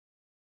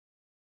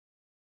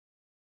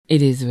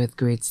It is with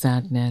great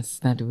sadness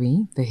that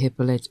we, the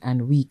Hippolyte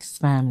and Weeks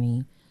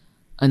family,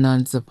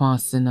 announce the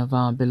passing of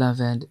our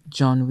beloved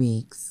John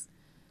Weeks,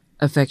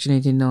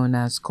 affectionately known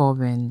as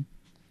Corbin.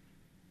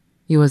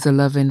 He was a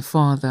loving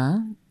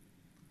father,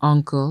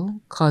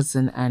 uncle,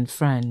 cousin, and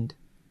friend,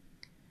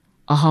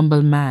 a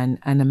humble man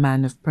and a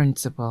man of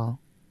principle.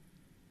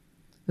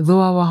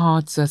 Though our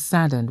hearts are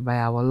saddened by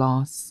our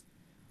loss,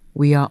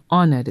 we are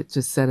honored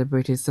to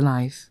celebrate his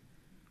life,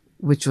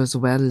 which was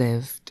well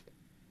lived.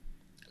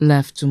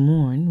 Left to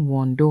mourn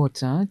one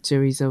daughter,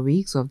 Teresa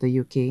Weeks of the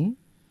UK,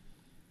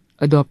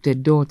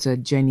 adopted daughter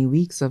Jenny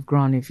Weeks of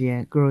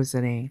Grandvier,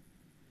 Groseilliers,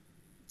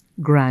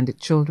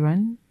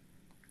 grandchildren,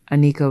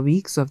 Anika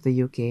Weeks of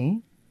the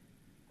UK,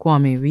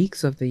 Kwame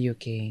Weeks of the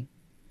UK,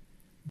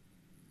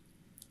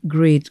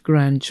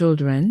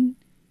 great-grandchildren,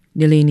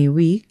 Delaney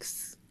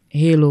Weeks,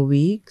 Halo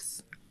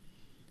Weeks,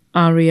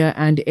 Aria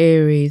and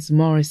Aries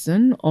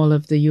Morrison, all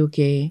of the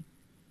UK,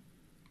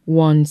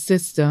 one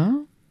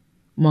sister,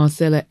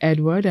 Marcella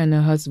Edward and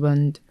her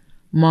husband,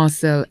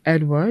 Marcel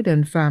Edward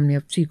and family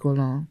of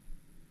Ticolon,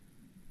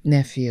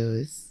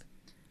 nephews,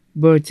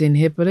 Bertin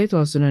Hippolyte,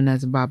 also known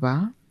as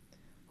Baba,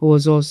 who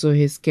was also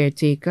his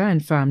caretaker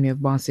and family of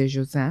Barcé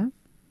Joseph,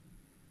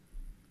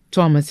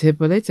 Thomas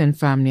Hippolyte and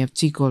family of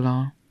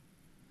Ticolon,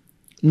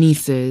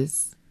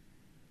 nieces,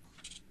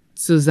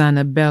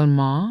 Susanna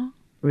Belmar,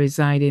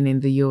 residing in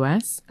the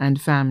U.S.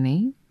 and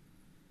family,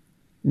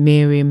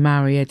 Mary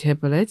Mariette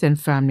Hippolyte and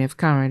family of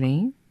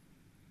Caroline.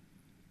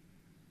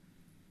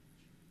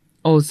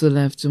 Also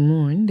left to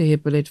mourn the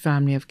Hippolyte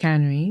family of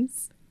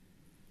Canaries,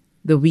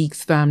 the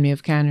Weeks family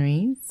of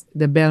Canaries,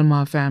 the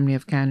Belmar family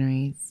of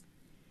Canaries.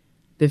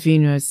 The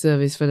funeral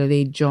service for the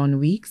late John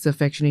Weeks,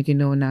 affectionately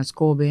known as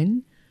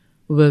Corbin,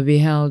 will be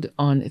held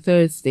on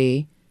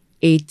Thursday,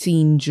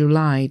 18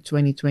 July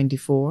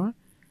 2024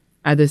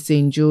 at the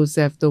St.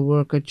 Joseph the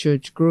Worker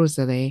Church,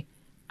 Groseilliers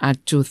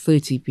at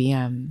 2:30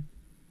 p.m.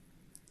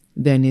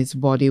 Then his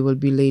body will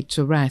be laid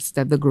to rest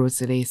at the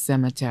Groseilliers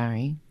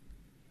Cemetery.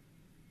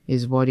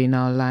 His body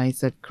now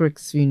lies at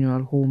Crick's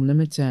Funeral Home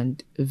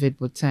Limited,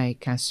 Vide-Bouteille,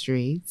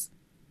 Castries.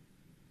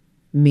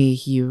 May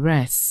he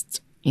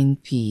rest in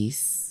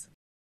peace.